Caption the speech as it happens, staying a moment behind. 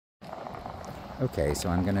Okay, so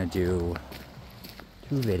I'm gonna do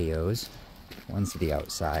 2 videos. One's to the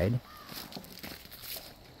outside.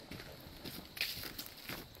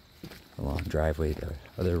 A long driveway. The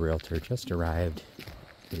other realtor just arrived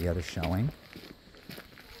for the other showing.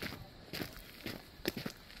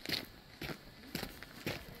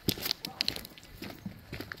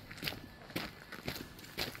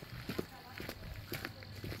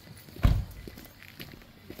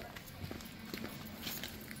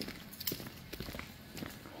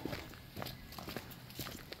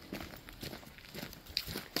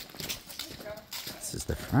 This is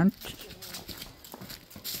the front.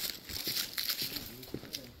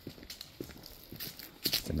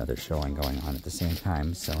 There's another showing going on at the same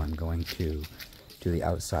time, so I'm going to do the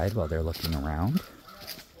outside while they're looking around.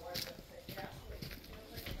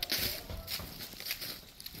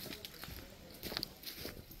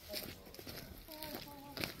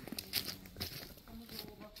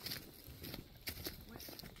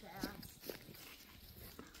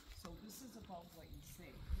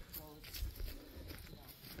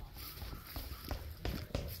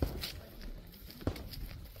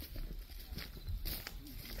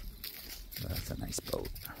 That's a nice boat.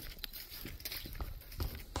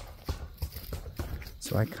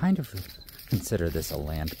 So I kind of consider this a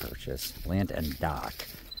land purchase, land and dock.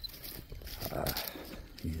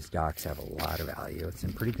 These docks have a lot of value. It's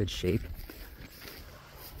in pretty good shape.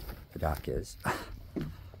 The dock is.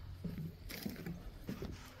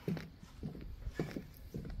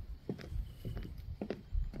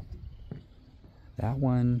 That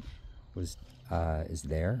one was is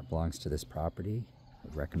there, belongs to this property. I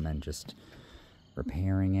would recommend just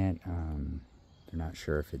repairing it. They're not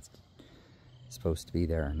sure if it's supposed to be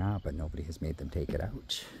there or not, but nobody has made them take it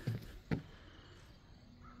out.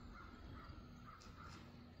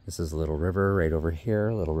 This is a little river right over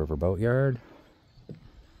here, Little River Boatyard.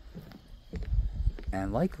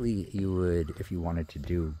 And likely you would, if you wanted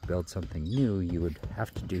to build something new, you would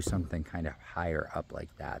have to do something kind of higher up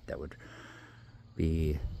like that. That would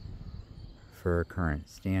be for current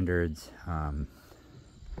standards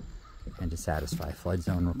and to satisfy flood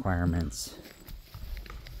zone requirements,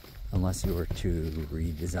 unless you were to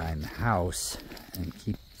redesign the house and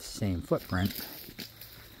keep the same footprint.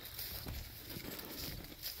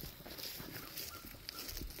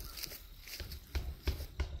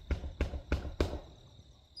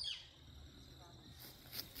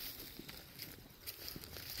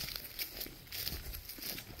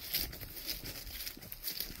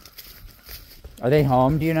 Are they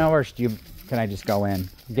home, do you know, or can I just go in?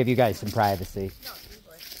 Give you guys some privacy.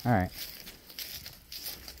 All right.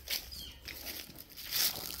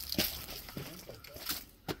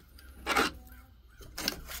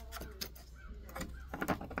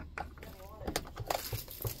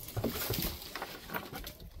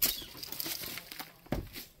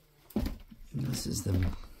 This is the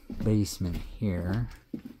basement here.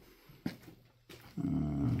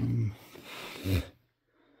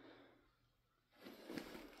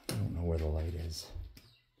 Where the light is.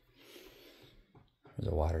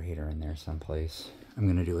 There's a water heater in there someplace. I'm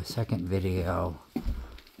gonna do a second video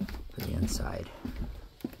for the inside.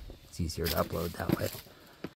 It's easier to upload that way.